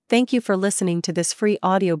Thank you for listening to this free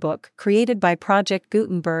audiobook created by Project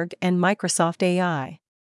Gutenberg and Microsoft AI.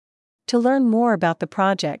 To learn more about the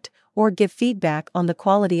project or give feedback on the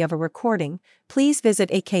quality of a recording, please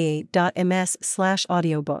visit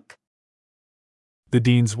aka.ms/audiobook. The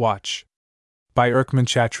Dean's Watch by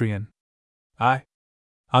Erckmann-Chatrian.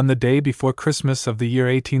 On the day before Christmas of the year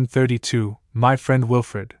 1832, my friend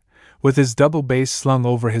Wilfred, with his double bass slung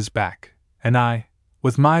over his back, and I,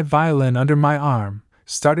 with my violin under my arm,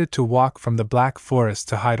 started to walk from the Black Forest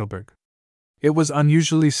to Heidelberg. It was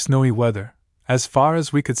unusually snowy weather. As far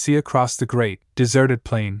as we could see across the great, deserted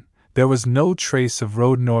plain, there was no trace of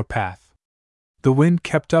road nor path. The wind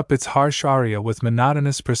kept up its harsh aria with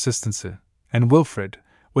monotonous persistency, and Wilfred,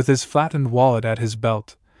 with his flattened wallet at his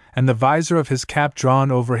belt, and the visor of his cap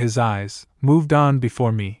drawn over his eyes, moved on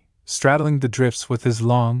before me, straddling the drifts with his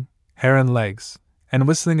long, heron legs, and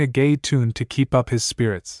whistling a gay tune to keep up his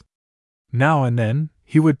spirits. Now and then,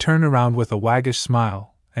 he would turn around with a waggish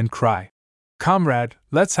smile, and cry, "Comrade,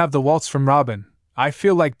 let's have the waltz from Robin, I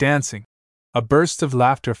feel like dancing." A burst of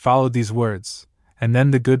laughter followed these words, and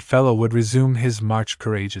then the good fellow would resume his march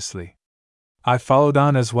courageously. I followed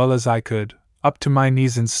on as well as I could, up to my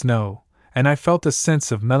knees in snow, and I felt a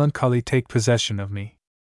sense of melancholy take possession of me.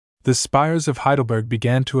 The spires of Heidelberg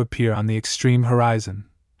began to appear on the extreme horizon,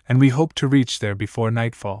 and we hoped to reach there before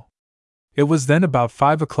nightfall. It was then about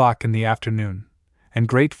 5 o'clock in the afternoon, and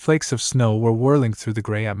great flakes of snow were whirling through the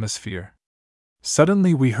gray atmosphere.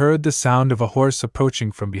 Suddenly we heard the sound of a horse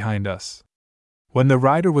approaching from behind us. When the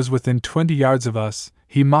rider was within 20 yards of us,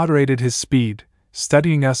 he moderated his speed,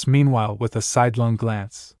 studying us meanwhile with a sidelong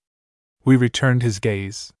glance. We returned his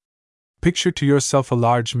gaze. Picture to yourself a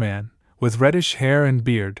large man, with reddish hair and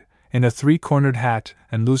beard, in a three-cornered hat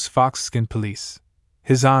and loose fox-skin pelisse,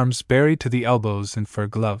 his arms buried to the elbows in fur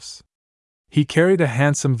gloves. He carried a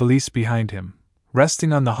handsome valise behind him,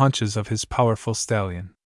 resting on the haunches of his powerful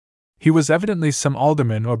stallion. He was evidently some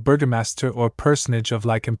alderman or burgomaster or personage of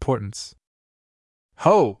like importance.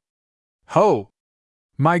 "Ho! Ho!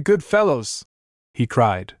 My good fellows!" he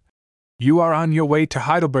cried. "You are on your way to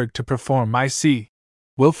Heidelberg to perform, I see."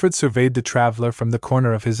 Wilfred surveyed the traveler from the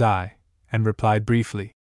corner of his eye, and replied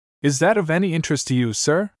briefly, "Is that of any interest to you,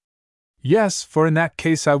 sir?" "Yes, for in that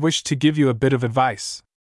case I wish to give you a bit of advice."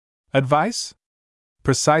 "Advice?"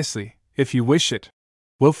 "Precisely, if you wish it."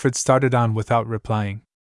 Wilfred started on without replying.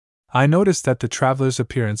 I noticed that the traveler's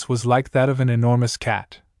appearance was like that of an enormous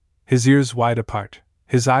cat, his ears wide apart,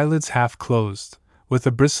 his eyelids half closed, with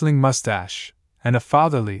a bristling mustache, and a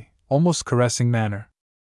fatherly, almost caressing manner.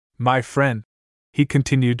 "My friend," he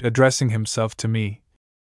continued, addressing himself to me,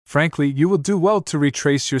 "frankly, you will do well to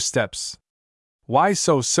retrace your steps." "Why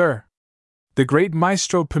so, sir?" "The great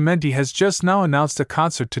Maestro Pimenti has just now announced a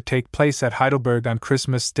concert to take place at Heidelberg on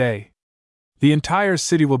Christmas Day. The entire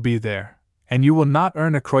city will be there, and you will not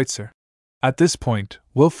earn a kreutzer." At this point,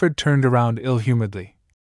 Wilfred turned around ill-humoredly.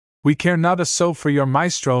 "We care not a sou for your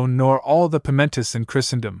Maestro nor all the Pimentis in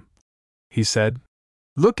Christendom," he said.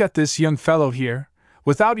 "Look at this young fellow here,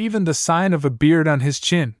 without even the sign of a beard on his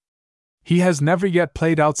chin. He has never yet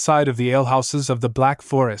played outside of the alehouses of the Black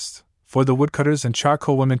Forest, for the woodcutters and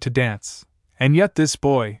charcoal women to dance, and yet this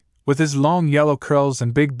boy, with his long yellow curls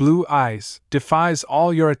and big blue eyes, defies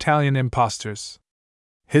all your Italian impostors.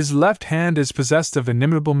 His left hand is possessed of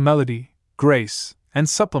inimitable melody, grace, and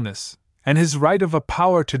suppleness, and his right of a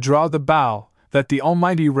power to draw the bow that the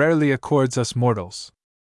Almighty rarely accords us mortals."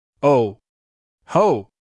 "Oh!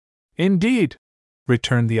 Ho! Indeed!"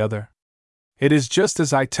 returned the other. "It is just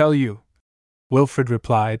as I tell you," Wilfred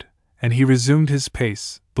replied, and he resumed his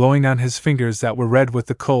pace, blowing on his fingers that were red with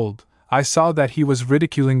the cold. I saw that he was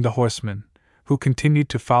ridiculing the horseman, who continued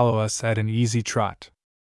to follow us at an easy trot.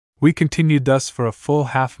 We continued thus for a full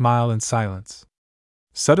half-mile in silence.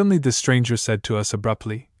 Suddenly the stranger said to us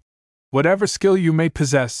abruptly, "Whatever skill you may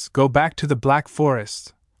possess, go back to the Black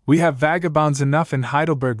Forest. We have vagabonds enough in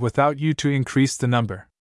Heidelberg without you to increase the number.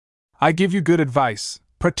 I give you good advice,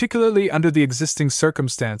 particularly under the existing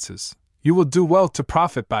circumstances. You will do well to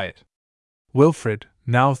profit by it." Wilfred,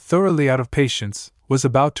 now thoroughly out of patience, was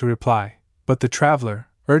about to reply, but the traveler,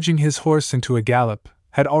 urging his horse into a gallop,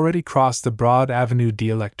 had already crossed the broad Avenue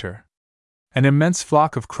d'Elector. An immense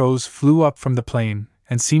flock of crows flew up from the plain,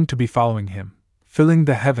 and seemed to be following him, filling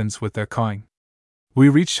the heavens with their cawing. We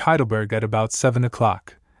reached Heidelberg at about 7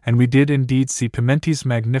 o'clock, and we did indeed see Pimenti's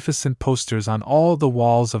magnificent posters on all the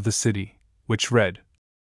walls of the city, which read,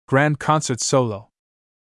 "Grand Concert Solo."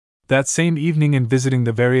 That same evening, in visiting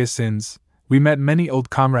the various inns, we met many old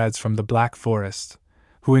comrades from the Black Forest,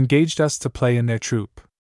 who engaged us to play in their troupe.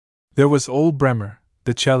 There was old Bremer,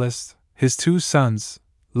 the cellist, his two sons,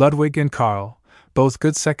 Ludwig and Karl, both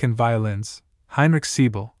good second violins, Heinrich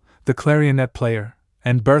Siebel, the clarionet player,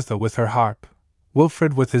 and Bertha with her harp,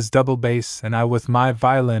 Wilfred with his double bass, and I with my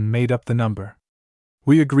violin made up the number.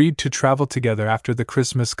 We agreed to travel together after the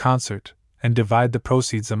Christmas concert and divide the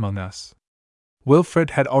proceeds among us.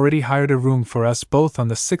 Wilfred had already hired a room for us both on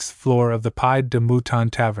the 6th floor of the Pied de Mouton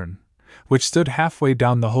Tavern, which stood halfway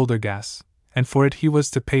down the Holdergasse, and for it he was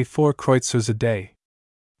to pay 4 kreuzers a day.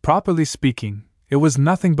 Properly speaking, it was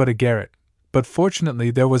nothing but a garret, but fortunately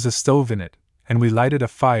there was a stove in it, and we lighted a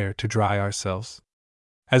fire to dry ourselves.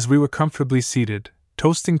 As we were comfortably seated,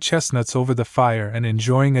 toasting chestnuts over the fire and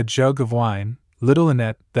enjoying a jug of wine, little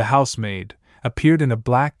Annette, the housemaid, appeared in a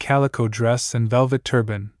black calico dress and velvet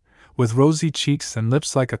turban, with rosy cheeks and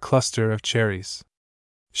lips like a cluster of cherries.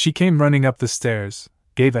 She came running up the stairs,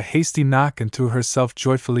 gave a hasty knock and threw herself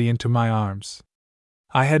joyfully into my arms.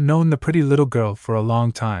 I had known the pretty little girl for a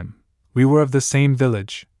long time. We were of the same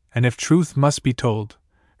village, and if truth must be told,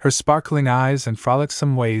 her sparkling eyes and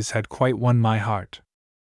frolicsome ways had quite won my heart.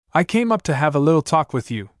 "I came up to have a little talk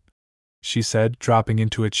with you," she said, dropping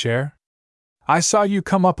into a chair. "I saw you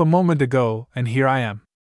come up a moment ago, and here I am."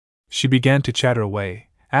 She began to chatter away,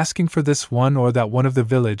 asking for this one or that one of the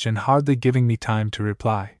village and hardly giving me time to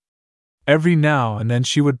reply. Every now and then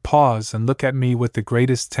she would pause and look at me with the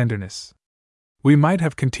greatest tenderness. We might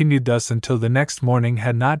have continued thus until the next morning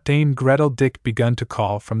had not Dame Gretel Dick begun to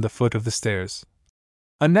call from the foot of the stairs.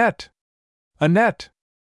 "Annette! Annette!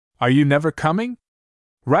 Are you never coming?"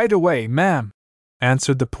 "Right away, ma'am,"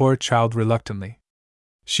 answered the poor child reluctantly.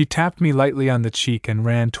 She tapped me lightly on the cheek and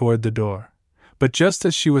ran toward the door, but just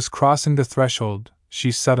as she was crossing the threshold,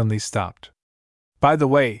 she suddenly stopped. "By the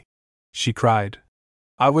way," she cried,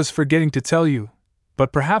 "I was forgetting to tell you,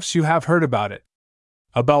 but perhaps you have heard about it."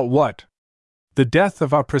 "About what?" "The death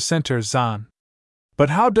of our precentor Zahn."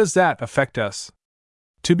 "But how does that affect us?"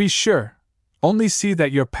 "To be sure. Only see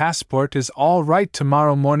that your passport is all right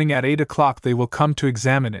tomorrow morning at 8 o'clock. They will come to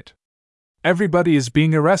examine it. Everybody is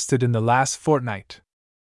being arrested in the last fortnight.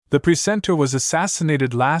 The precentor was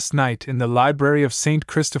assassinated last night in the library of St.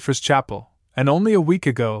 Christopher's Chapel, and only a week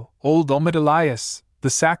ago, old Omed Elias,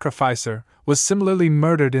 the sacrificer, was similarly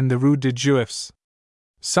murdered in the Rue de Juifs.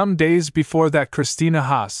 Some days before that Christina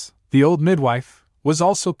Haas, the old midwife, was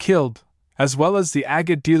also killed, as well as the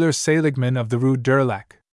agate dealer Seligman of the Rue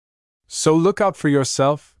d'Urlac. So look out for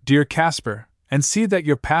yourself, dear Casper, and see that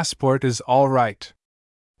your passport is all right."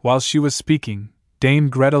 While she was speaking, Dame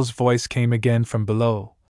Gretel's voice came again from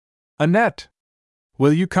below. "Annette!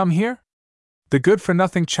 Will you come here? The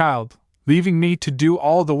good-for-nothing child, leaving me to do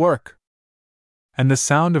all the work." And the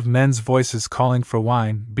sound of men's voices calling for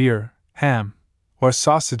wine, beer, ham, or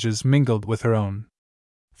sausages mingled with her own.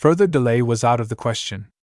 Further delay was out of the question.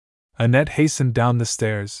 Annette hastened down the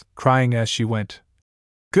stairs, crying as she went,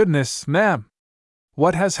 "Goodness, ma'am!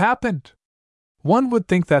 What has happened? One would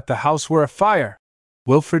think that the house were afire."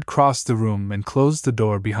 Wilfred crossed the room and closed the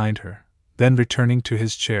door behind her. Then returning to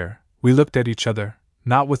his chair, we looked at each other,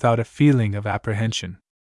 not without a feeling of apprehension.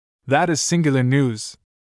 "That is singular news,"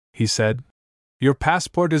 he said. "Your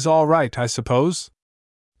passport is all right, I suppose?"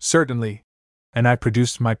 "Certainly." And I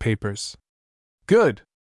produced my papers. "Good.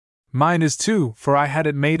 Mine is too, for I had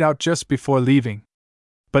it made out just before leaving.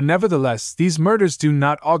 But nevertheless, these murders do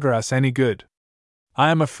not augur us any good. I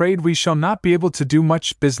am afraid we shall not be able to do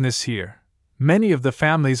much business here. Many of the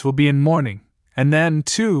families will be in mourning, and then,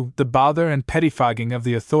 too, the bother and pettifogging of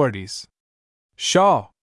the authorities."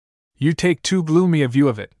 "Pshaw! You take too gloomy a view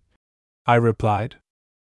of it," I replied.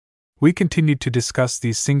 We continued to discuss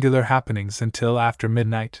these singular happenings until after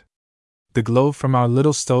midnight. The glow from our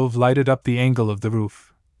little stove lighted up the angle of the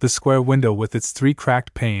roof, the square window with its 3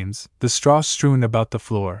 cracked panes, the straw strewn about the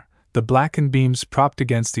floor, the blackened beams propped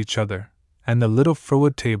against each other, and the little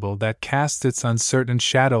furwood table that cast its uncertain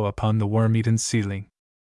shadow upon the worm-eaten ceiling.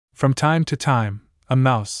 From time to time, a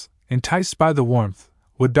mouse, enticed by the warmth,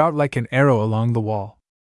 would dart like an arrow along the wall.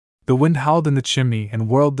 The wind howled in the chimney and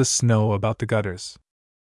whirled the snow about the gutters.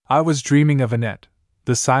 I was dreaming of Annette.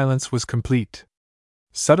 The silence was complete.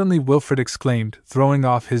 Suddenly Wilfred exclaimed, throwing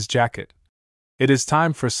off his jacket, "It is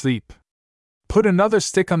time for sleep. Put another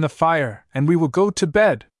stick on the fire, and we will go to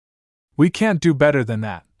bed." "We can't do better than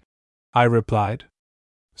that," I replied.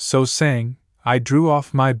 So saying, I drew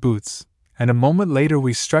off my boots, and a moment later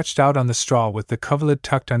we stretched out on the straw with the coverlet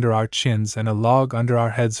tucked under our chins and a log under our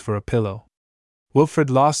heads for a pillow. Wilfred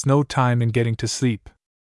lost no time in getting to sleep.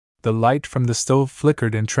 The light from the stove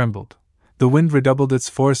flickered and trembled. The wind redoubled its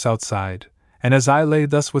force outside, and as I lay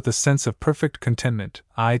thus with a sense of perfect contentment,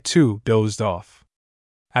 I, too, dozed off.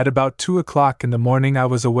 At about 2 o'clock in the morning I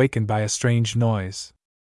was awakened by a strange noise.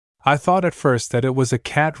 I thought at first that it was a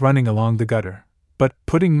cat running along the gutter, but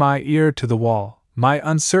putting my ear to the wall, my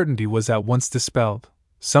uncertainty was at once dispelled.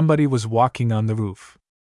 Somebody was walking on the roof.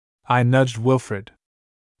 I nudged Wilfred.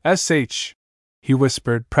 "SH!" he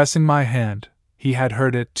whispered, pressing my hand. He had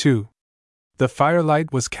heard it, too. The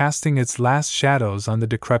firelight was casting its last shadows on the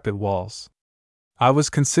decrepit walls. I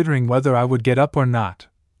was considering whether I would get up or not,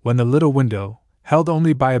 when the little window, held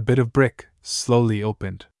only by a bit of brick, slowly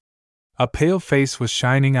opened. A pale face with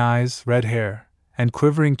shining eyes, red hair, and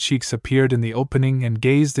quivering cheeks appeared in the opening and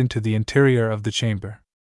gazed into the interior of the chamber.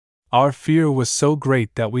 Our fear was so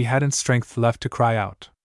great that we hadn't strength left to cry out.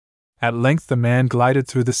 At length the man glided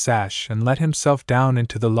through the sash and let himself down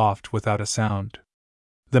into the loft without a sound.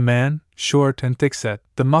 The man, short and thickset,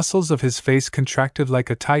 the muscles of his face contracted like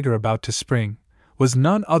a tiger about to spring, was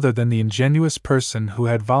none other than the ingenuous person who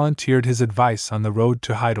had volunteered his advice on the road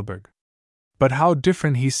to Heidelberg. But how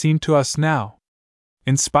different he seemed to us now!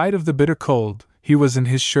 In spite of the bitter cold, he was in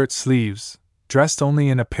his shirt sleeves, dressed only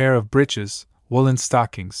in a pair of breeches, woolen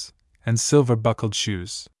stockings, and silver-buckled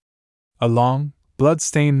shoes. A long,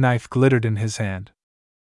 blood-stained knife glittered in his hand.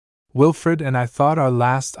 Wilfred and I thought our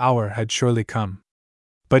last hour had surely come.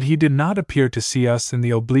 But he did not appear to see us in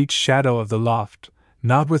the oblique shadow of the loft,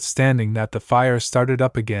 notwithstanding that the fire started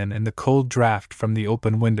up again in the cold draught from the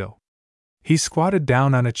open window. He squatted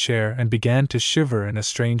down on a chair and began to shiver in a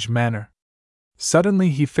strange manner. Suddenly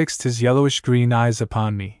he fixed his yellowish-green eyes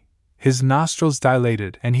upon me. His nostrils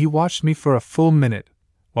dilated and he watched me for a full minute,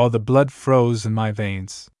 while the blood froze in my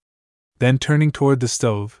veins. Then turning toward the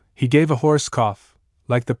stove, he gave a hoarse cough,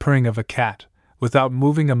 like the purring of a cat, without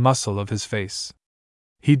moving a muscle of his face.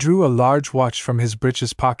 He drew a large watch from his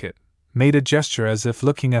breeches pocket, made a gesture as if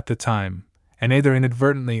looking at the time, and either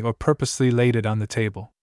inadvertently or purposely laid it on the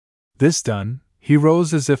table. This done, he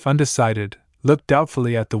rose as if undecided, looked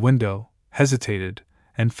doubtfully at the window, hesitated,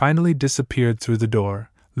 and finally disappeared through the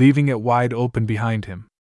door, leaving it wide open behind him.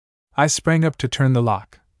 I sprang up to turn the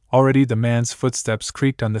lock. Already the man's footsteps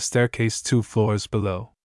creaked on the staircase 2 floors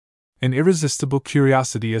below. An irresistible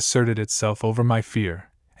curiosity asserted itself over my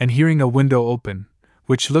fear, and hearing a window open,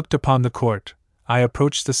 which looked upon the court, I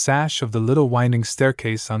approached the sash of the little winding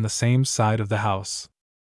staircase on the same side of the house.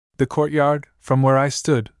 The courtyard, from where I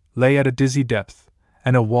stood, lay at a dizzy depth,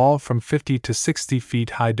 and a wall from 50 to 60 feet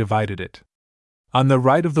high divided it. On the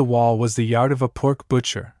right of the wall was the yard of a pork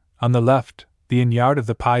butcher, on the left, the inn-yard of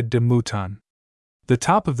the Pied de Mouton. The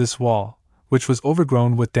top of this wall, which was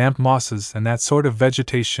overgrown with damp mosses and that sort of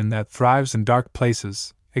vegetation that thrives in dark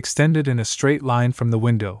places, extended in a straight line from the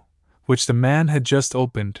window, which the man had just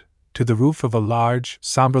opened, to the roof of a large,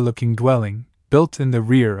 somber-looking dwelling, built in the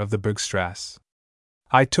rear of the Bergstrasse.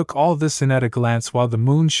 I took all this in at a glance while the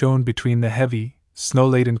moon shone between the heavy,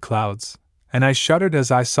 snow-laden clouds, and I shuddered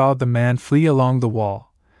as I saw the man flee along the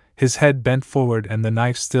wall, his head bent forward and the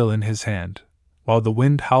knife still in his hand, while the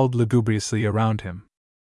wind howled lugubriously around him.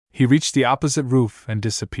 He reached the opposite roof and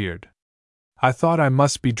disappeared. I thought I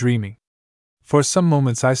must be dreaming. For some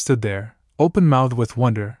moments I stood there, open-mouthed with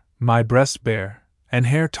wonder, my breast bare, and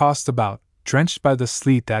hair tossed about, drenched by the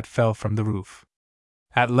sleet that fell from the roof.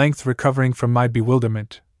 At length, recovering from my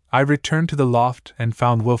bewilderment, I returned to the loft and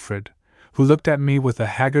found Wilfred, who looked at me with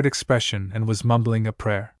a haggard expression and was mumbling a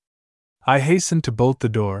prayer. I hastened to bolt the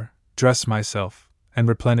door, dress myself, and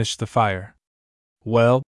replenish the fire.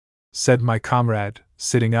 "Well?" said my comrade,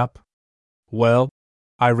 sitting up. "Well,"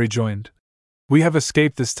 I rejoined, "we have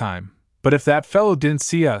escaped this time, but if that fellow didn't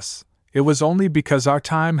see us, it was only because our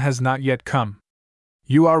time has not yet come."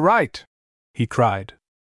 "You are right!" he cried.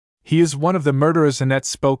 "He is one of the murderers Annette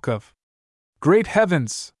spoke of. Great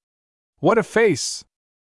heavens! What a face!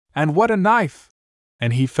 And what a knife!"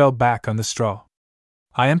 And he fell back on the straw.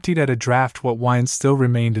 I emptied at a draught what wine still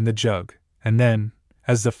remained in the jug, and then,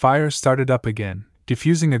 as the fire started up again,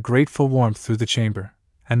 diffusing a grateful warmth through the chamber,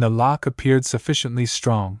 and the lock appeared sufficiently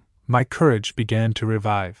strong, my courage began to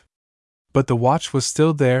revive. But the watch was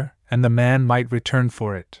still there, and the man might return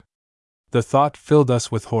for it. The thought filled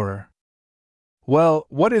us with horror. "Well,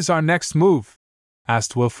 what is our next move?"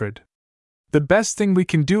 asked Wilfred. "The best thing we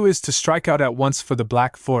can do is to strike out at once for the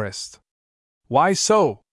Black Forest." "Why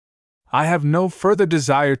so?" "I have no further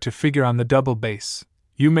desire to figure on the double bass.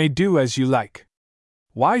 You may do as you like."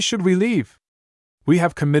 "Why should we leave? We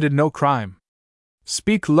have committed no crime."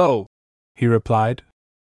 "Speak low," he replied.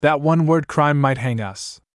 "That one-word crime might hang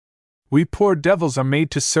us. We poor devils are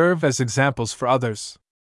made to serve as examples for others.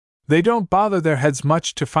 They don't bother their heads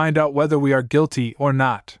much to find out whether we are guilty or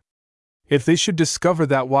not. If they should discover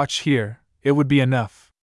that watch here, it would be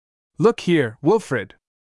enough. Look here, Wilfred.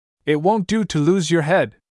 It won't do to lose your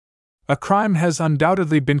head. A crime has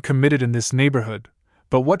undoubtedly been committed in this neighborhood,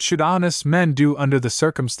 but what should honest men do under the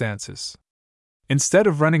circumstances? Instead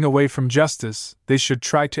of running away from justice, they should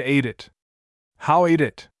try to aid it. How aid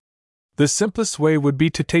it? The simplest way would be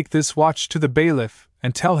to take this watch to the bailiff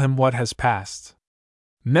and tell him what has passed.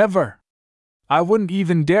 Never! I wouldn't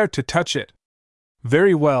even dare to touch it.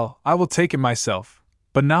 Very well, I will take it myself,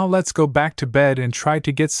 but now let's go back to bed and try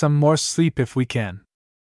to get some more sleep if we can.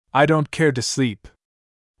 I don't care to sleep.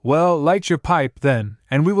 Well, light your pipe then,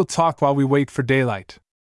 and we will talk while we wait for daylight.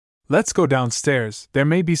 Let's go downstairs, there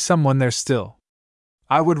may be someone there still.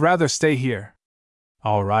 I would rather stay here.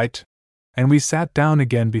 All right. And we sat down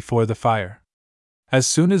again before the fire. As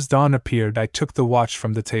soon as dawn appeared, I took the watch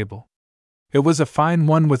from the table. It was a fine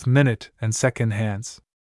one with minute and second hands.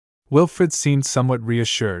 Wilfred seemed somewhat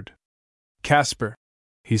reassured. Caspar,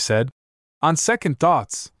 he said, on second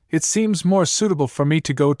thoughts, it seems more suitable for me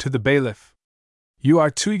to go to the bailiff. You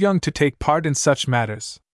are too young to take part in such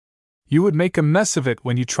matters. You would make a mess of it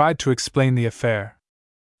when you tried to explain the affair.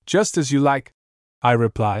 Just as you like, I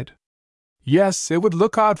replied. Yes, it would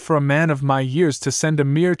look odd for a man of my years to send a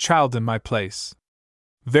mere child in my place.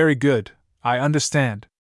 Very good, I understand.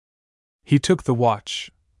 He took the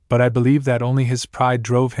watch, but I believe that only his pride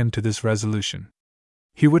drove him to this resolution.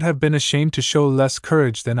 He would have been ashamed to show less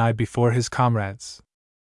courage than I before his comrades.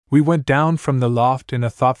 We went down from the loft in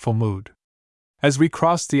a thoughtful mood. As we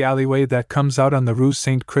crossed the alleyway that comes out on the Rue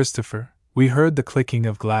Saint Christopher, we heard the clicking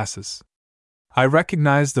of glasses. I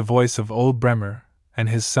recognized the voice of old Bremer and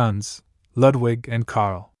his sons, Ludwig and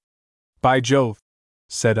Karl. By Jove,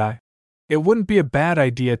 said I, it wouldn't be a bad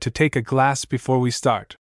idea to take a glass before we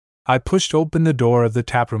start. I pushed open the door of the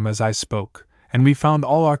taproom as I spoke, and we found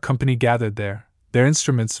all our company gathered there, their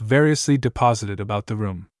instruments variously deposited about the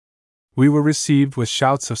room. We were received with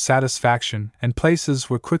shouts of satisfaction, and places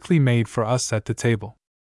were quickly made for us at the table.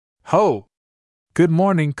 Ho! Good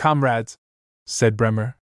morning, comrades, said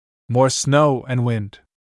Bremer. More snow and wind.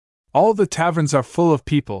 All the taverns are full of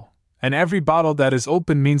people, and every bottle that is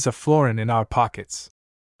open means a florin in our pockets.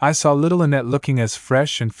 I saw little Annette looking as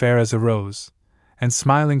fresh and fair as a rose, and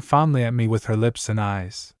smiling fondly at me with her lips and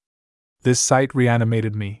eyes. This sight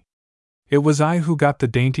reanimated me. It was I who got the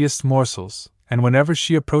daintiest morsels, and whenever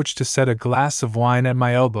she approached to set a glass of wine at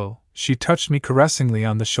my elbow, she touched me caressingly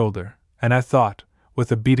on the shoulder, and I thought, with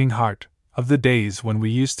a beating heart, of the days when we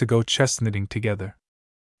used to go chestnutting together.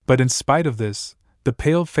 But in spite of this, the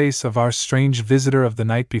pale face of our strange visitor of the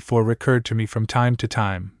night before recurred to me from time to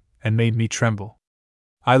time, and made me tremble.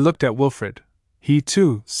 I looked at Wilfred. He,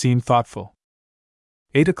 too, seemed thoughtful.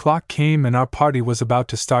 8 o'clock came and our party was about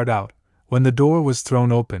to start out, when the door was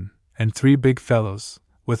thrown open, and 3 big fellows,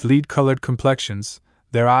 with lead-colored complexions,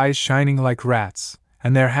 their eyes shining like rats,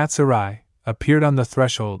 and their hats awry, appeared on the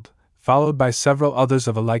threshold, followed by several others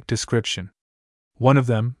of a like description. One of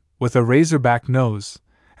them, with a razor-back nose,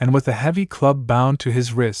 and with a heavy club bound to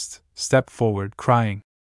his wrist, stepped forward, crying,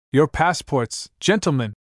 "Your passports,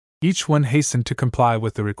 gentlemen!" Each one hastened to comply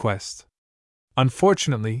with the request.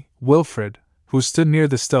 Unfortunately, Wilfred, who stood near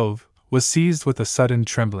the stove, was seized with a sudden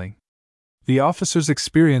trembling. The officer's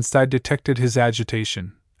experienced eye detected his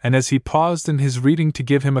agitation, and as he paused in his reading to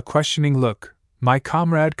give him a questioning look, my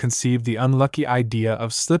comrade conceived the unlucky idea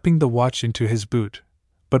of slipping the watch into his boot.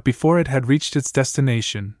 But before it had reached its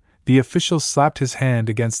destination, the official slapped his hand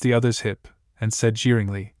against the other's hip, and said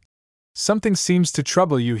jeeringly, "Something seems to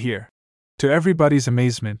trouble you here." To everybody's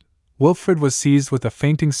amazement, Wilfred was seized with a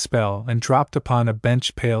fainting spell and dropped upon a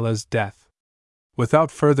bench pale as death.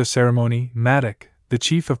 Without further ceremony, Maddock, the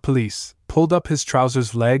chief of police, pulled up his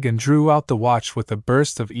trousers leg and drew out the watch with a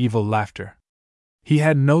burst of evil laughter. He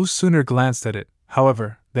had no sooner glanced at it,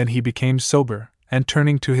 however, than he became sober, and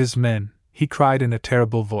turning to his men, he cried in a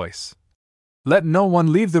terrible voice, "Let no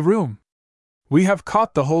one leave the room! We have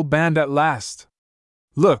caught the whole band at last!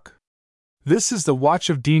 Look! This is the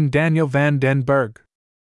watch of Dean Daniel van den Berg!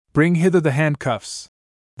 Bring hither the handcuffs!"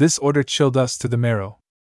 This order chilled us to the marrow.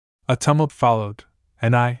 A tumult followed,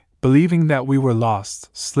 and I, believing that we were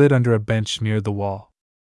lost, slid under a bench near the wall.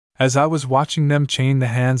 As I was watching them chain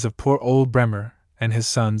the hands of poor old Bremer, and his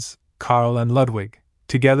sons, Karl and Ludwig,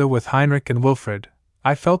 together with Heinrich and Wilfred,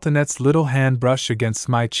 I felt Annette's little hand brush against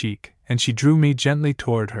my cheek, and she drew me gently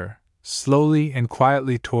toward her, slowly and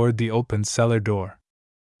quietly toward the open cellar door.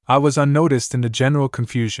 I was unnoticed in the general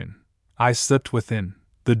confusion. I slipped within,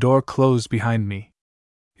 the door closed behind me.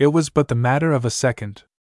 It was but the matter of a second.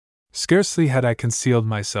 Scarcely had I concealed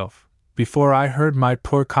myself, before I heard my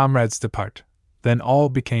poor comrades depart, then all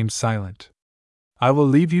became silent. I will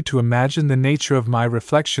leave you to imagine the nature of my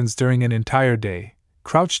reflections during an entire day,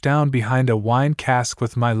 crouched down behind a wine cask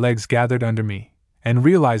with my legs gathered under me, and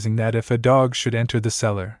realizing that if a dog should enter the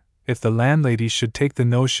cellar, if the landlady should take the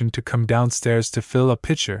notion to come downstairs to fill a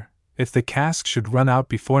pitcher, if the cask should run out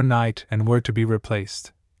before night and were to be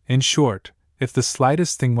replaced. In short, if the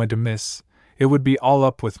slightest thing went amiss, it would be all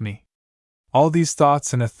up with me. All these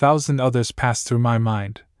thoughts and 1,000 others passed through my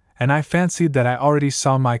mind, and I fancied that I already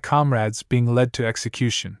saw my comrades being led to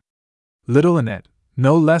execution. Little Annette,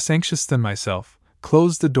 no less anxious than myself,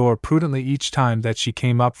 closed the door prudently each time that she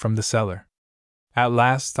came up from the cellar. At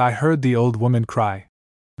last I heard the old woman cry,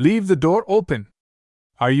 "Leave the door open!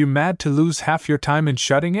 Are you mad to lose half your time in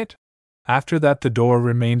shutting it?" After that the door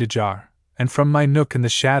remained ajar, and from my nook in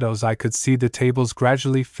the shadows I could see the tables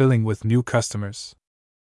gradually filling with new customers.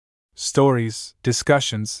 Stories,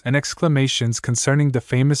 discussions, and exclamations concerning the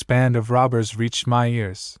famous band of robbers reached my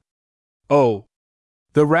ears. "Oh,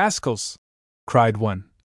 the rascals!" cried one.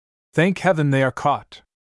 "Thank heaven they are caught!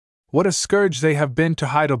 What a scourge they have been to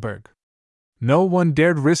Heidelberg! No one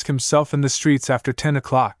dared risk himself in the streets after 10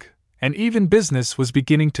 o'clock, and even business was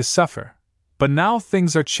beginning to suffer. But now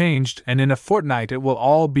things are changed, and in a fortnight it will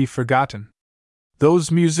all be forgotten."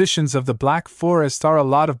 "Those musicians of the Black Forest are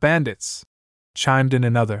a lot of bandits," chimed in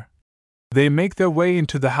another. "They make their way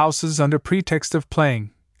into the houses under pretext of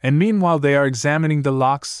playing, and meanwhile they are examining the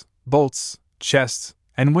locks, bolts, chests,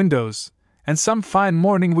 and windows, and some fine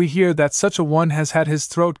morning we hear that such a one has had his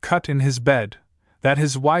throat cut in his bed, that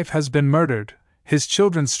his wife has been murdered, his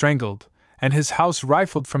children strangled, and his house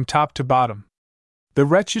rifled from top to bottom. The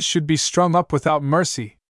wretches should be strung up without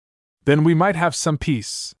mercy. Then we might have some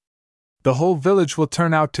peace. The whole village will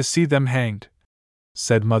turn out to see them hanged,"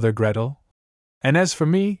 said Mother Gretel. "And as for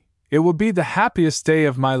me, it will be the happiest day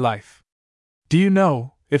of my life. Do you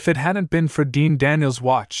know, if it hadn't been for Dean Daniel's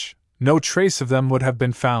watch, no trace of them would have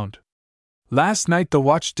been found. Last night the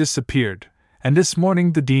watch disappeared, and this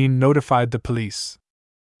morning the Dean notified the police.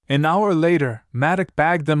 An hour later, Maddock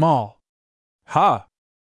bagged them all. Ha!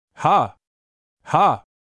 Ha! Ha!"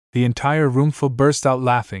 The entire roomful burst out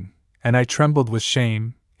laughing, and I trembled with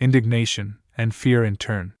shame, indignation, and fear in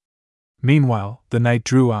turn. Meanwhile, the night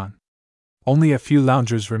drew on. Only a few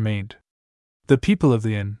loungers remained. The people of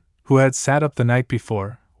the inn, who had sat up the night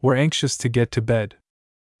before, were anxious to get to bed.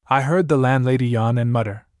 I heard the landlady yawn and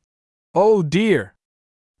mutter, "Oh dear!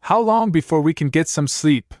 How long before we can get some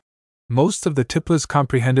sleep?" Most of the tipplers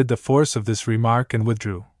comprehended the force of this remark and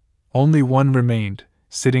withdrew. Only one remained,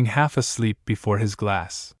 sitting half asleep before his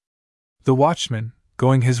glass. The watchman,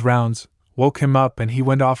 going his rounds, woke him up and he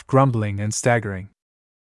went off grumbling and staggering.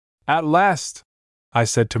 "At last," I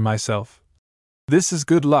said to myself. "This is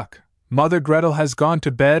good luck. Mother Gretel has gone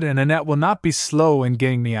to bed and Annette will not be slow in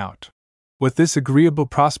getting me out." With this agreeable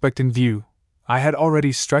prospect in view, I had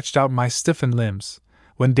already stretched out my stiffened limbs,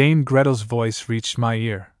 when Dame Gretel's voice reached my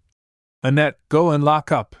ear. "Annette, go and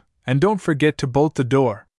lock up, and don't forget to bolt the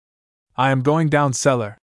door. I am going down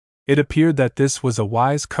cellar." It appeared that this was a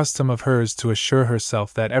wise custom of hers to assure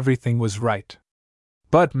herself that everything was right.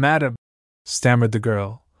 "But, madam," stammered the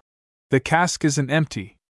girl, "the cask isn't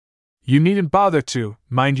empty." "You needn't bother to,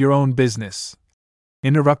 mind your own business,"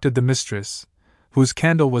 interrupted the mistress, whose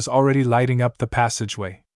candle was already lighting up the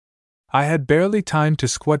passageway. I had barely time to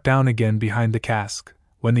squat down again behind the cask,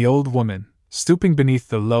 when the old woman, stooping beneath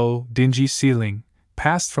the low, dingy ceiling,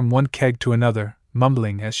 passed from one keg to another,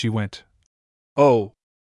 mumbling as she went, "Oh,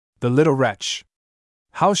 the little wretch!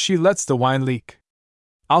 How she lets the wine leak!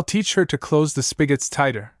 I'll teach her to close the spigots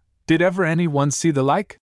tighter. Did ever any one see the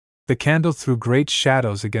like?" The candle threw great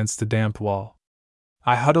shadows against the damp wall.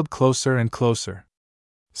 I huddled closer and closer.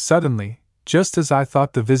 Suddenly, just as I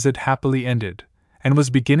thought the visit happily ended, and was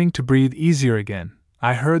beginning to breathe easier again,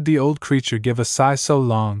 I heard the old creature give a sigh so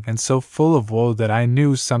long and so full of woe that I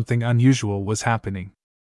knew something unusual was happening.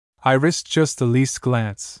 I risked just the least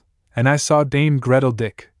glance, and I saw Dame Gretel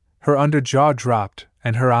Dick, her under jaw dropped,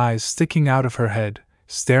 and her eyes sticking out of her head,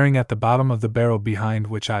 staring at the bottom of the barrel behind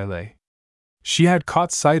which I lay. She had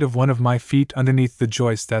caught sight of one of my feet underneath the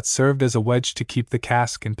joist that served as a wedge to keep the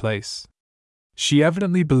cask in place. She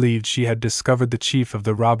evidently believed she had discovered the chief of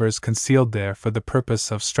the robbers concealed there for the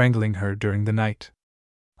purpose of strangling her during the night.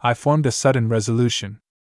 I formed a sudden resolution.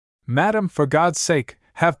 "Madam, for God's sake,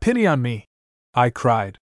 have pity on me!" I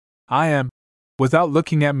cried. "I am—" Without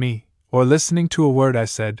looking at me, or listening to a word I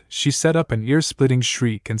said, she set up an ear-splitting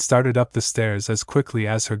shriek and started up the stairs as quickly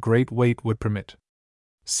as her great weight would permit.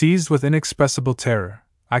 Seized with inexpressible terror,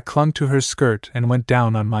 I clung to her skirt and went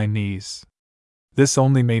down on my knees. This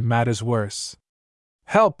only made matters worse.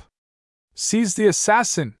 "Help! Seize the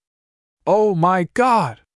assassin! Oh my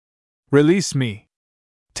God! Release me!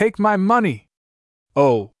 Take my money!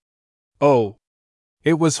 Oh! Oh!"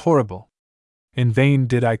 It was horrible. In vain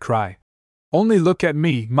did I cry, "Only look at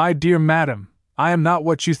me, my dear madam, I am not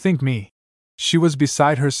what you think me." She was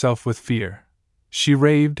beside herself with fear, She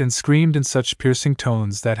raved and screamed in such piercing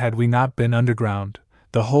tones that had we not been underground,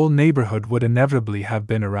 the whole neighborhood would inevitably have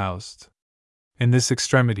been aroused. In this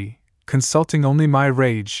extremity, consulting only my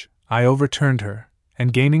rage, I overturned her,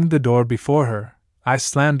 and gaining the door before her, I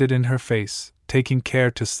slammed it in her face, taking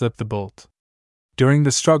care to slip the bolt. During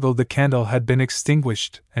the struggle the candle had been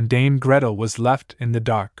extinguished, and Dame Gretel was left in the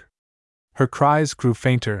dark. Her cries grew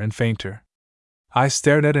fainter and fainter. I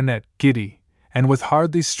stared at Annette, giddy, and with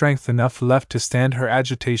hardly strength enough left to stand her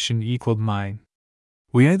agitation equaled mine.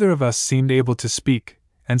 We neither of us seemed able to speak,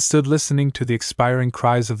 and stood listening to the expiring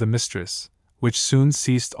cries of the mistress, which soon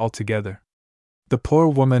ceased altogether. The poor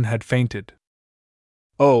woman had fainted.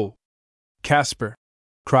 "Oh, Caspar!"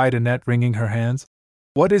 cried Annette, wringing her hands.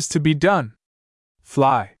 "What is to be done?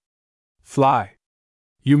 Fly! Fly!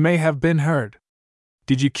 You may have been heard.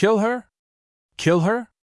 Did you kill her? Kill her?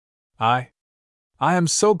 I am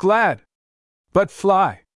so glad! But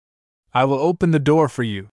fly! I will open the door for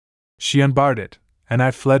you." She unbarred it, and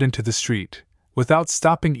I fled into the street, without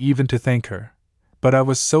stopping even to thank her. But I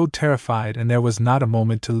was so terrified, and there was not a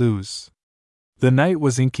moment to lose. The night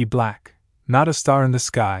was inky black, not a star in the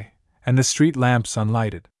sky, and the street lamps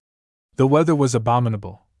unlighted. The weather was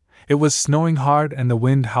abominable. It was snowing hard and the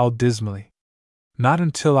wind howled dismally. Not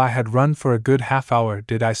until I had run for a good half-hour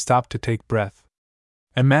did I stop to take breath.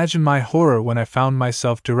 Imagine my horror when I found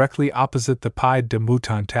myself directly opposite the Pied de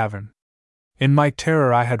Mouton tavern. In my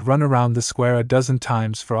terror I had run around the square a dozen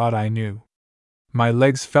times for aught I knew. My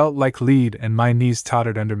legs felt like lead and my knees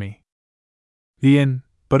tottered under me. The inn,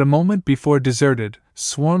 but a moment before deserted,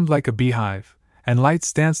 swarmed like a beehive, and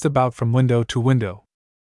lights danced about from window to window.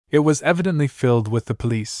 It was evidently filled with the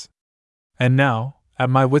police. And now, at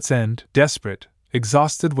my wits' end, desperate,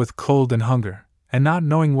 exhausted with cold and hunger, and not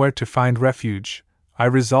knowing where to find refuge, I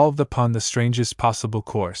resolved upon the strangest possible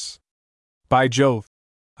course. "By Jove,"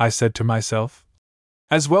 I said to myself,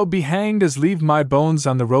 "as well be hanged as leave my bones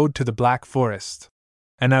on the road to the Black Forest."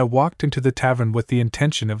 And I walked into the tavern with the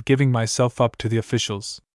intention of giving myself up to the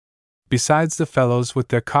officials. Besides the fellows with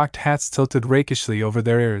their cocked hats tilted rakishly over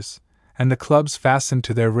their ears, and the clubs fastened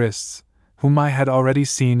to their wrists, whom I had already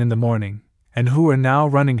seen in the morning, and who were now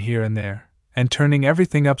running here and there, and turning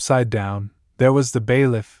everything upside down, there was the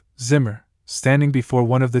bailiff, Zimmer, standing before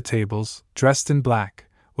one of the tables, dressed in black,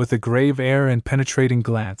 with a grave air and penetrating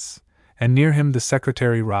glance, and near him the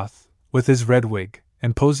secretary Roth, with his red wig,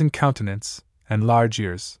 imposing countenance, and large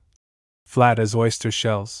ears, flat as oyster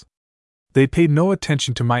shells. They paid no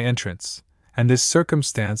attention to my entrance, and this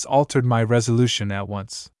circumstance altered my resolution at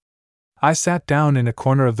once. I sat down in a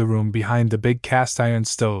corner of the room behind the big cast-iron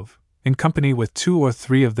stove, in company with 2 or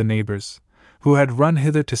 3 of the neighbors, who had run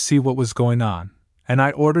hither to see what was going on, and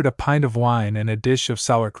I ordered a pint of wine and a dish of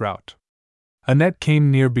sauerkraut. Annette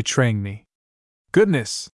came near betraying me.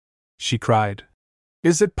 "Goodness!" she cried.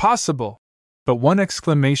 "Is it possible?" But one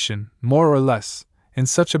exclamation, more or less, in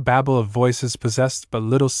such a babel of voices possessed but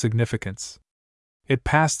little significance. It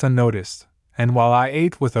passed unnoticed, and while I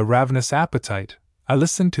ate with a ravenous appetite, I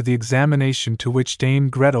listened to the examination to which Dame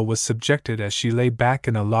Gretel was subjected as she lay back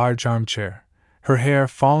in a large armchair, her hair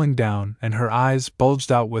falling down and her eyes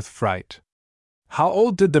bulged out with fright. "How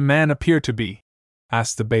old did the man appear to be?"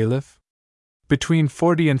 asked the bailiff. "Between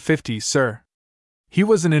 40 and 50, sir. He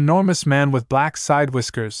was an enormous man with black side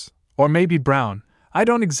whiskers, or maybe brown, I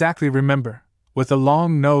don't exactly remember, with a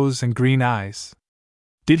long nose and green eyes."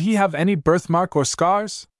 "Did he have any birthmark or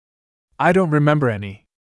scars?" "I don't remember any.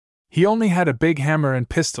 He only had a big hammer and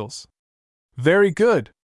pistols." "Very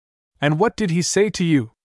good. And what did he say to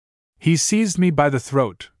you?" "He seized me by the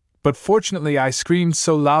throat, but fortunately I screamed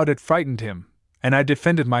so loud it frightened him, and I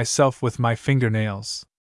defended myself with my fingernails."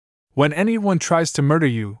 "When anyone tries to murder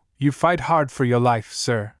you, you fight hard for your life,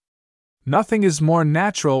 sir. Nothing is more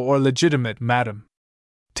natural or legitimate, madam.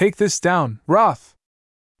 Take this down, Roth."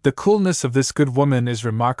 The coolness of this good woman is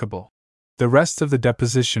remarkable. The rest of the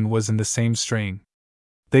deposition was in the same strain.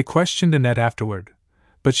 They questioned Annette afterward,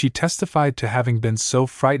 but she testified to having been so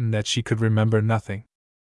frightened that she could remember nothing.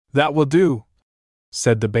 "That will do,"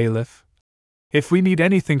 said the bailiff. "If we need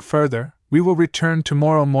anything further, we will return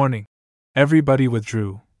tomorrow morning." Everybody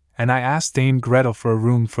withdrew, and I asked Dame Gretel for a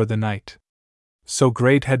room for the night. So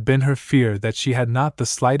great had been her fear that she had not the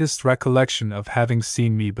slightest recollection of having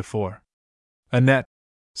seen me before. "Annette,"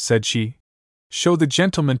 said she, "show the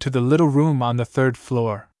gentleman to the little room on the 3rd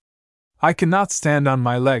floor. I cannot stand on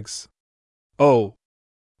my legs. Oh,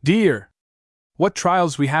 dear! What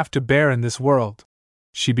trials we have to bear in this world!"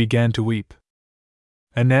 She began to weep.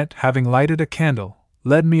 Annette, having lighted a candle,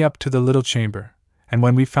 led me up to the little chamber, and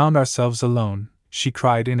when we found ourselves alone, she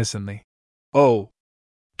cried innocently, "Oh,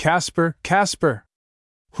 Caspar, Caspar!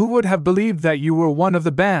 Who would have believed that you were one of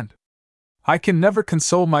the band? I can never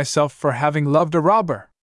console myself for having loved a robber.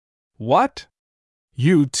 What?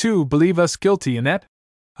 You, too, believe us guilty, Annette?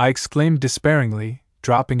 I exclaimed despairingly,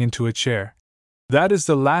 dropping into a chair. That is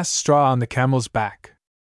the last straw on the camel's back.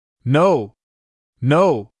 No!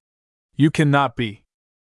 No! You cannot be.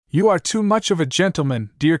 You are too much of a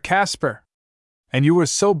gentleman, dear Caspar. And you were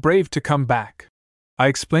so brave to come back. I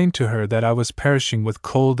explained to her that I was perishing with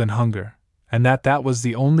cold and hunger, and that was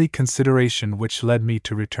the only consideration which led me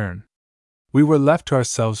to return. We were left to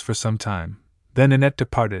ourselves for some time. Then Annette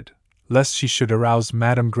departed, lest she should arouse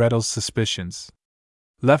Madame Gretel's suspicions.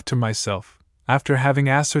 Left to myself, after having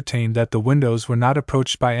ascertained that the windows were not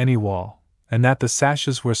approached by any wall, and that the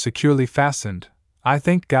sashes were securely fastened, I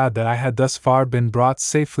thanked God that I had thus far been brought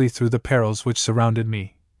safely through the perils which surrounded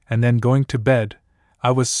me, and then going to bed,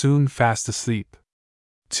 I was soon fast asleep.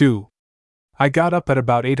 2. I got up at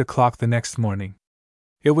about 8 o'clock the next morning.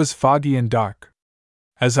 It was foggy and dark.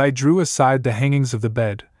 As I drew aside the hangings of the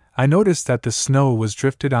bed, I noticed that the snow was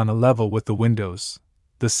drifted on a level with the windows.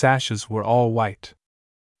 The sashes were all white.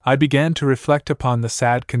 I began to reflect upon the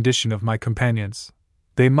sad condition of my companions.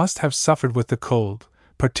 They must have suffered with the cold,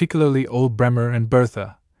 particularly old Bremer and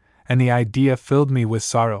Bertha, and the idea filled me with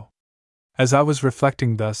sorrow. As I was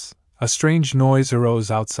reflecting thus, a strange noise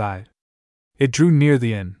arose outside. It drew near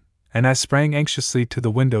the inn, and I sprang anxiously to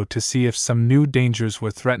the window to see if some new dangers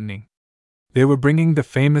were threatening. They were bringing the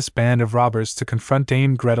famous band of robbers to confront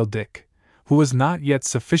Dame Gretel Dick, who was not yet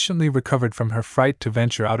sufficiently recovered from her fright to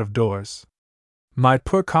venture out of doors. My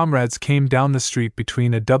poor comrades came down the street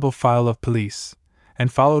between a double file of police,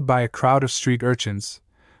 and followed by a crowd of street urchins,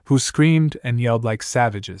 who screamed and yelled like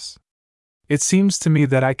savages. It seems to me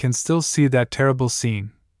that I can still see that terrible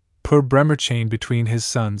scene, poor Bremer chained between his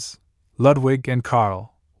sons, Ludwig and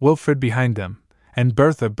Karl, Wilfred behind them, and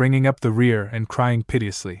Bertha bringing up the rear and crying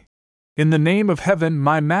piteously, "In the name of heaven,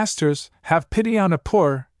 my masters, have pity on a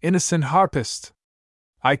poor, innocent harpist!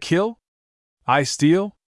 I kill? I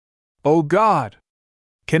steal? O God!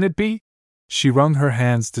 Can it be?" She wrung her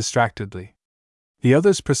hands distractedly. The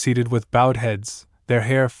others proceeded with bowed heads, their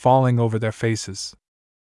hair falling over their faces.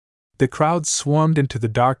 The crowd swarmed into the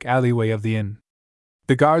dark alleyway of the inn.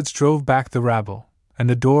 The guards drove back the rabble, and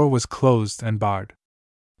the door was closed and barred.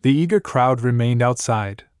 The eager crowd remained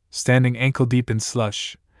outside, standing ankle-deep in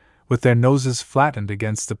slush, with their noses flattened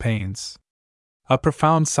against the panes. A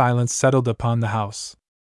profound silence settled upon the house.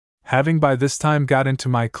 Having by this time got into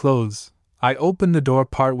my clothes, I opened the door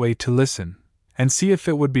part way to listen, and see if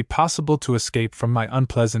it would be possible to escape from my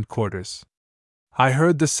unpleasant quarters. I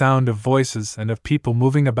heard the sound of voices and of people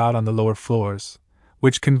moving about on the lower floors,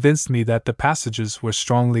 which convinced me that the passages were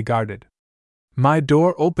strongly guarded. My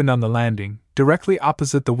door opened on the landing, directly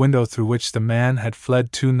opposite the window through which the man had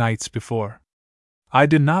fled 2 nights before. I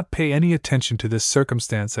did not pay any attention to this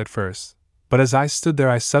circumstance at first, but as I stood there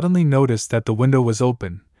I suddenly noticed that the window was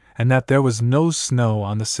open, and that there was no snow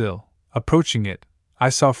on the sill. Approaching it, I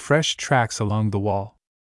saw fresh tracks along the wall.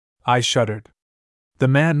 I shuddered. The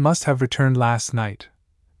man must have returned last night,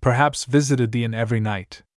 perhaps visited the inn every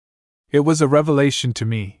night. It was a revelation to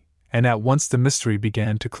me, and at once the mystery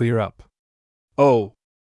began to clear up. Oh!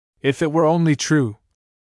 If it were only true,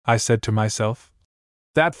 I said to myself,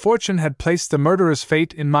 that fortune had placed the murderer's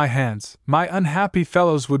fate in my hands, my unhappy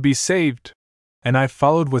fellows would be saved. And I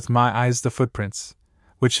followed with my eyes the footprints,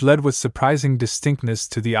 which led with surprising distinctness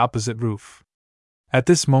to the opposite roof. At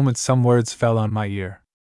this moment some words fell on my ear.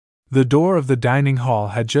 The door of the dining hall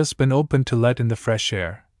had just been opened to let in the fresh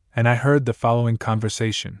air, and I heard the following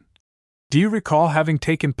conversation. "Do you recall having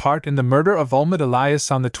taken part in the murder of Olmut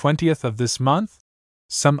Elias on the 20th of this month?"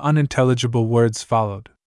 Some unintelligible words followed.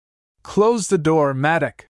 "Close the door,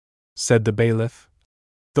 Maddock," said the bailiff.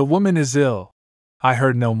 "The woman is ill." I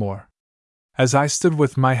heard no more. As I stood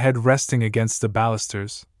with my head resting against the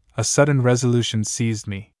balusters, a sudden resolution seized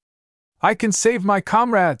me. "I can save my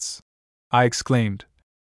comrades!" I exclaimed.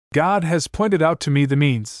 "God has pointed out to me the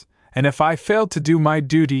means, and if I fail to do my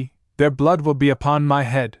duty, their blood will be upon my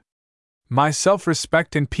head. My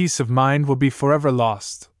self-respect and peace of mind will be forever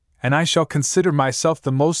lost, and I shall consider myself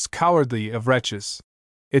the most cowardly of wretches."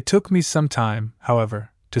 It took me some time,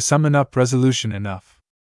 however, to summon up resolution enough.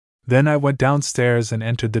 Then I went downstairs and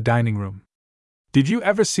entered the dining room. "Did you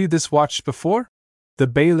ever see this watch before?" the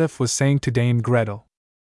bailiff was saying to Dame Gretel.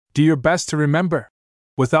 "Do your best to remember."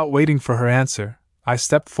 Without waiting for her answer, I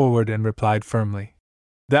stepped forward and replied firmly.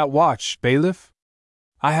 "That watch, bailiff?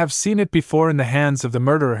 I have seen it before in the hands of the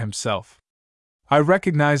murderer himself. I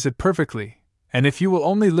recognize it perfectly, and if you will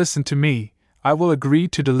only listen to me, I will agree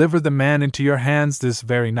to deliver the man into your hands this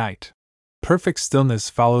very night." Perfect stillness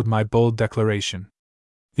followed my bold declaration.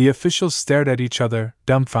 The officials stared at each other,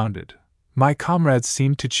 dumbfounded. My comrades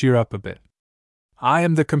seemed to cheer up a bit. I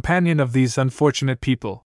am the companion of these unfortunate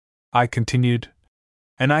people, I continued.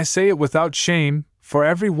 And I say it without shame, for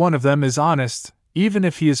every one of them is honest, even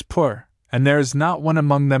if he is poor, and there is not one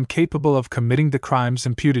among them capable of committing the crimes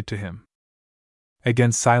imputed to him.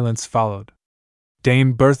 Again silence followed.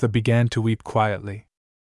 Dame Bertha began to weep quietly.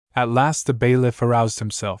 At last the bailiff aroused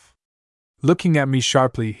himself. Looking at me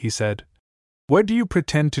sharply, he said, "Where do you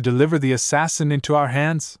pretend to deliver the assassin into our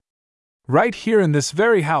hands?" "Right here in this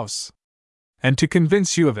very house. And to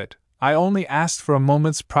convince you of it, I only asked for a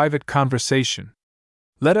moment's private conversation."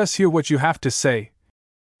 "Let us hear what you have to say,"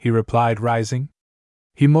 he replied, rising.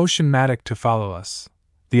 He motioned Maddock to follow us.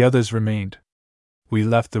 The others remained. We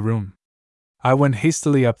left the room. I went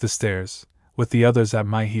hastily up the stairs, with the others at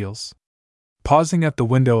my heels. Pausing at the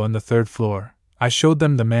window on the third floor, I showed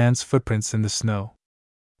them the man's footprints in the snow.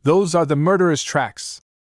 "Those are the murderer's tracks,"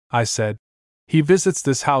 I said. "He visits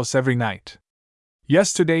this house every night.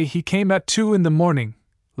 Yesterday he came at 2 in the morning,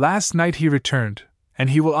 last night he returned, and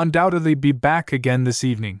he will undoubtedly be back again this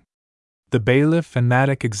evening." The bailiff and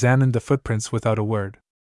Maddock examined the footprints without a word.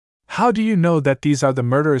 "How do you know that these are the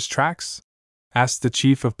murderer's tracks?" asked the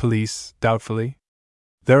chief of police, doubtfully.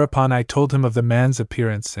 Thereupon I told him of the man's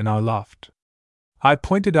appearance in our loft. I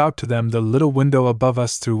pointed out to them the little window above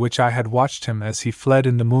us through which I had watched him as he fled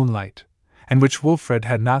in the moonlight, and which Wilfred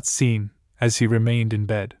had not seen, as he remained in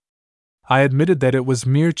bed. I admitted that it was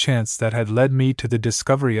mere chance that had led me to the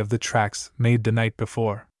discovery of the tracks made the night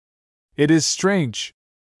before. "It is strange,"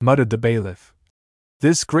 muttered the bailiff.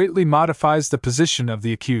 "This greatly modifies the position of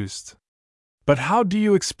the accused. But how do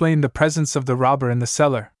you explain the presence of the robber in the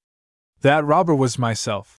cellar?" "That robber was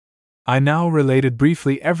myself." I now related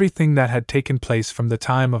briefly everything that had taken place from the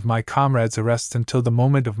time of my comrade's arrest until the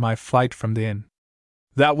moment of my flight from the inn.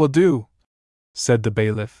 "That will do," said the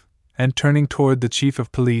bailiff, and turning toward the chief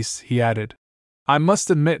of police, he added, "I must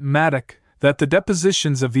admit, Maddock, that the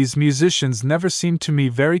depositions of these musicians never seemed to me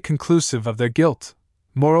very conclusive of their guilt.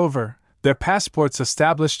 Moreover, their passports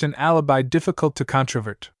established an alibi difficult to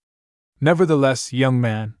controvert. Nevertheless, young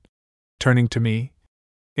man," turning to me,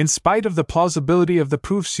 "in spite of the plausibility of the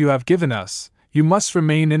proofs you have given us, you must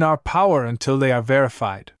remain in our power until they are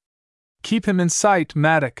verified. Keep him in sight,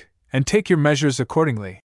 Maddock, and take your measures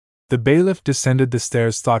accordingly." The bailiff descended the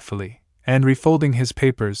stairs thoughtfully, and refolding his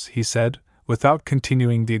papers, he said, without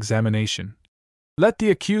continuing the examination, "Let the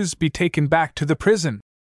accused be taken back to the prison."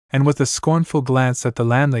 And with a scornful glance at the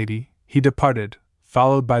landlady, he departed,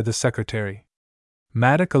 followed by the secretary.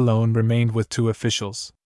 Maddock alone remained with 2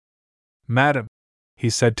 officials. "Madam," he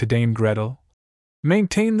said to Dame Gretel,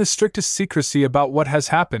 "maintain the strictest secrecy about what has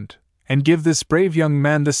happened, and give this brave young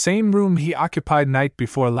man the same room he occupied night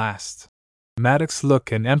before last." Maddock's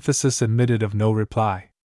look and emphasis admitted of no reply.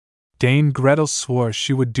 Dame Gretel swore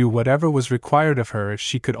she would do whatever was required of her if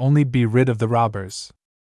she could only be rid of the robbers.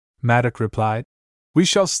 Maddock replied, "We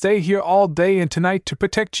shall stay here all day and tonight to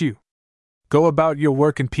protect you. Go about your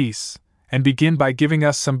work in peace, and begin by giving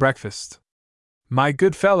us some breakfast. My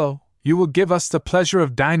good fellow, you will give us the pleasure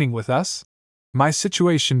of dining with us?" My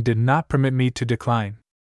situation did not permit me to decline.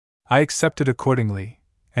 I accepted accordingly,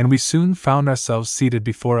 and we soon found ourselves seated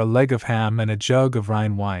before a leg of ham and a jug of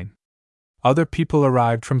Rhine wine. Other people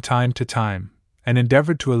arrived from time to time, and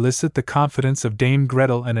endeavored to elicit the confidence of Dame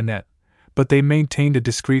Gretel and Annette, but they maintained a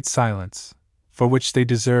discreet silence, for which they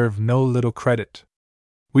deserved no little credit.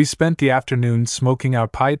 We spent the afternoon smoking our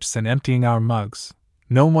pipes and emptying our mugs.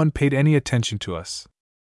 No one paid any attention to us.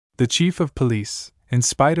 The chief of police, in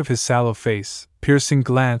spite of his sallow face, piercing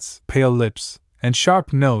glance, pale lips, and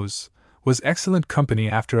sharp nose, was excellent company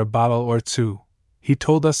after a bottle or 2. He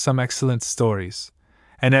told us some excellent stories,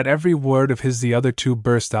 and at every word of his the other 2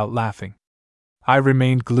 burst out laughing. I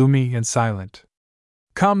remained gloomy and silent.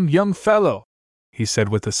 "Come, young fellow," he said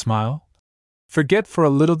with a smile, "forget for a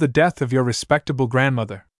little the death of your respectable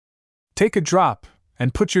grandmother. Take a drop,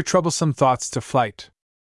 and put your troublesome thoughts to flight."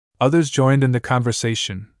 Others joined in the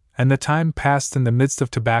conversation, and the time passed in the midst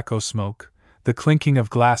of tobacco smoke, the clinking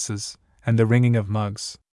of glasses, and the ringing of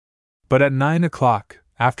mugs. But at 9 o'clock,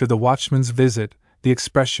 after the watchman's visit, the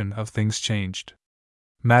expression of things changed.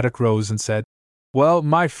 Maddock rose and said, "Well,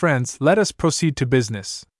 my friends, let us proceed to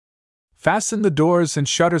business. Fasten the doors and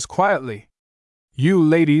shutters quietly. You,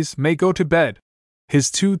 ladies, may go to bed."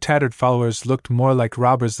 His 2 tattered followers looked more like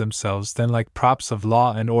robbers themselves than like props of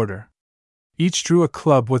law and order. Each drew a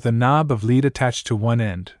club with a knob of lead attached to one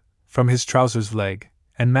end, from his trousers leg,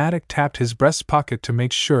 and Maddock tapped his breast pocket to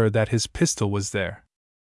make sure that his pistol was there.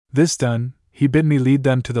 This done, he bid me lead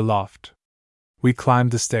them to the loft. We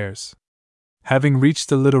climbed the stairs. Having reached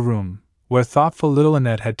the little room, where thoughtful little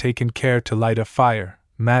Annette had taken care to light a fire,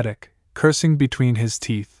 Maddock, cursing between his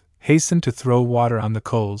teeth, hastened to throw water on the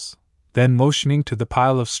coals. Then, motioning to the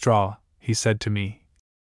pile of straw, he said to me,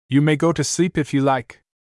 "You may go to sleep if you like."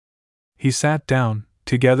 He sat down,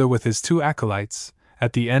 together with his two acolytes,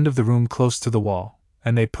 at the end of the room close to the wall,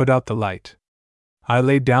 and they put out the light. I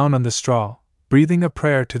lay down on the straw, breathing a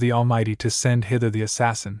prayer to the Almighty to send hither the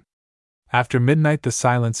assassin. After midnight the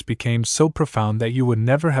silence became so profound that you would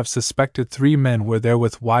never have suspected 3 men were there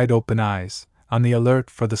with wide open eyes, on the alert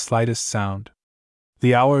for the slightest sound.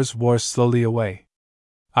 The hours wore slowly away.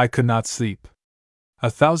 I could not sleep.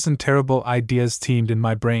 1,000 terrible ideas teemed in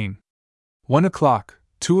my brain. 1 o'clock,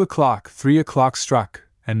 2 o'clock, 3 o'clock struck,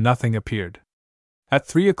 and nothing appeared. At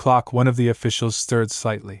 3 o'clock one of the officials stirred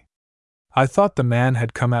slightly. I thought the man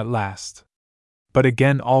had come at last. But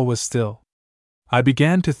again all was still. I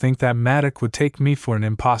began to think that Maddock would take me for an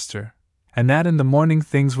impostor, and that in the morning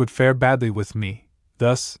things would fare badly with me.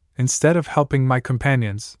 Thus, instead of helping my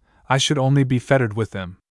companions, I should only be fettered with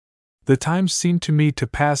them. The time seemed to me to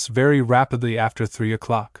pass very rapidly after 3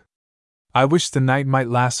 o'clock. I wished the night might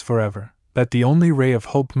last forever, that the only ray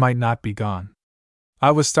of hope might not be gone.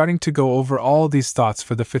 I was starting to go over all these thoughts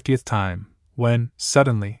for the 50th time, when,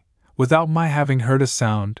 suddenly, without my having heard a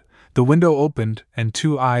sound, the window opened and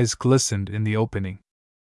 2 eyes glistened in the opening.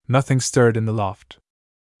 Nothing stirred in the loft.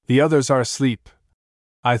 The others are asleep,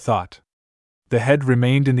 I thought. The head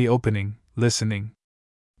remained in the opening, listening.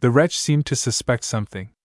 The wretch seemed to suspect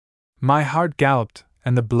something. My heart galloped,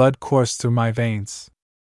 and the blood coursed through my veins.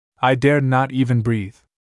 I dared not even breathe.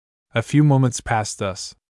 A few moments passed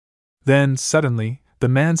thus. Then, suddenly, the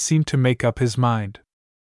man seemed to make up his mind.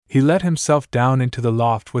 He let himself down into the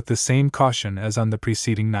loft with the same caution as on the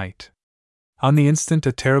preceding night. On the instant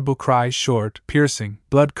a terrible cry, short, piercing,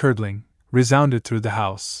 blood-curdling, resounded through the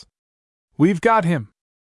house. "We've got him!"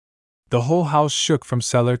 The whole house shook from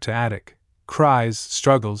cellar to attic. Cries,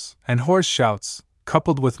 struggles, and hoarse shouts,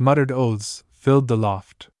 coupled with muttered oaths, filled the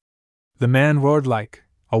loft. The man roared like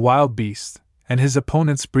a wild beast, and his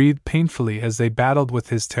opponents breathed painfully as they battled with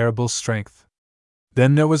his terrible strength.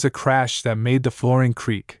 Then there was a crash that made the flooring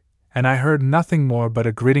creak, and I heard nothing more but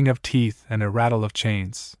a gritting of teeth and a rattle of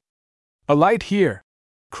chains. "A light here!"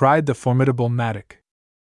 cried the formidable Maddock.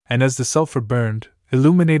 And as the sulphur burned,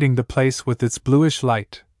 illuminating the place with its bluish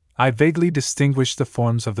light, I vaguely distinguished the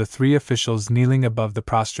forms of the 3 officials kneeling above the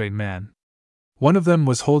prostrate man. One of them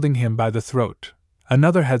was holding him by the throat,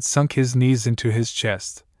 another had sunk his knees into his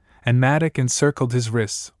chest, and Maddock encircled his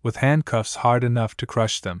wrists with handcuffs hard enough to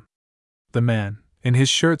crush them. The man, in his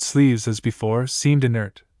shirt sleeves as before, seemed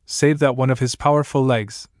inert, save that one of his powerful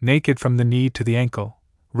legs, naked from the knee to the ankle,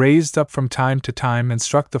 raised up from time to time and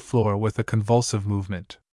struck the floor with a convulsive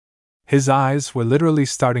movement. His eyes were literally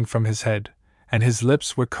starting from his head, and his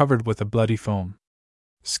lips were covered with a bloody foam.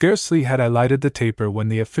 Scarcely had I lighted the taper when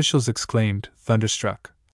the officials exclaimed,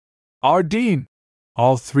 thunderstruck, "Ardeen!"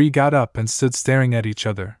 All 3 got up and stood staring at each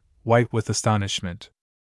other, white with astonishment.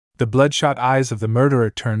 The bloodshot eyes of the murderer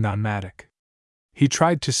turned on Maddock. He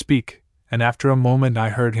tried to speak, and after a moment I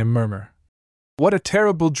heard him murmur, "What a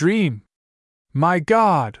terrible dream! My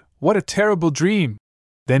God, what a terrible dream!"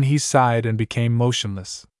 Then he sighed and became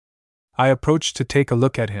motionless. I approached to take a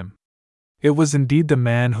look at him. It was indeed the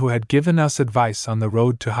man who had given us advice on the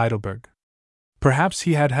road to Heidelberg. Perhaps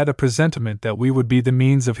he had had a presentiment that we would be the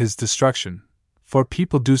means of his destruction, for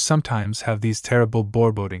people do sometimes have these terrible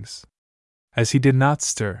forebodings. As he did not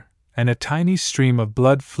stir, and a tiny stream of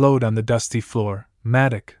blood flowed on the dusty floor,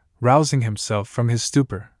 Maddock, rousing himself from his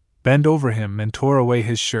stupor, bent over him and tore away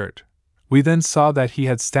his shirt. We then saw that he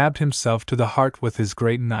had stabbed himself to the heart with his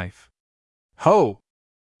great knife. "Ho!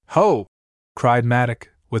 Ho!" cried Maddock,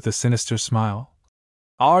 with a sinister smile.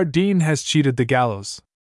 "Ardeen has cheated the gallows.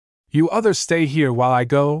 You others stay here while I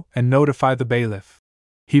go and notify the bailiff."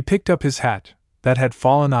 He picked up his hat, that had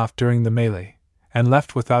fallen off during the melee, and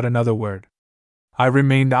left without another word. I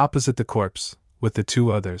remained opposite the corpse, with the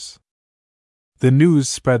 2 others. The news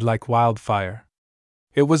spread like wildfire.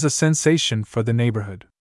 It was a sensation for the neighborhood.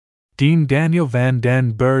 Dean Daniel van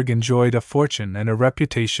den Berg enjoyed a fortune and a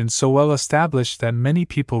reputation so well established that many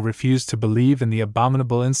people refused to believe in the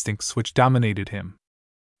abominable instincts which dominated him.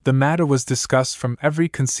 The matter was discussed from every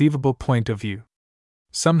conceivable point of view.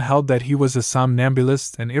 Some held that he was a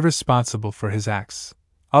somnambulist and irresponsible for his acts,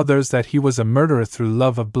 others that he was a murderer through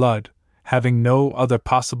love of blood, having no other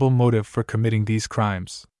possible motive for committing these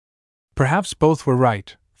crimes. Perhaps both were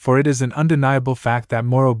right, for it is an undeniable fact that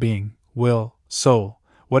moral being, will, soul,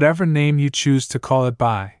 whatever name you choose to call it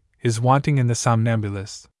by, is wanting in the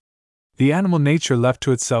somnambulist. The animal nature left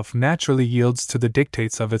to itself naturally yields to the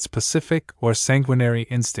dictates of its pacific or sanguinary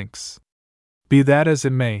instincts. Be that as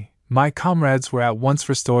it may, my comrades were at once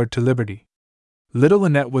restored to liberty. Little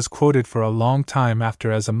Annette was quoted for a long time after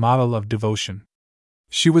as a model of devotion.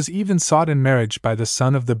 She was even sought in marriage by the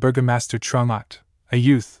son of the Burgomaster Trungot, a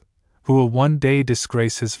youth who will one day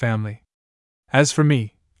disgrace his family. As for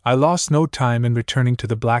me, I lost no time in returning to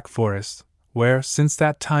the Black Forest, where since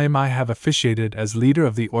that time I have officiated as leader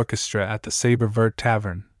of the orchestra at the Sabre Vert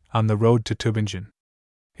Tavern, on the road to Tübingen.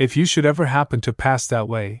 If you should ever happen to pass that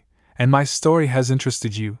way, and my story has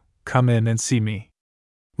interested you, come in and see me.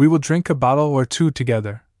 We will drink a bottle or two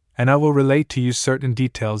together, and I will relate to you certain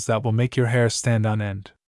details that will make your hair stand on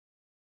end.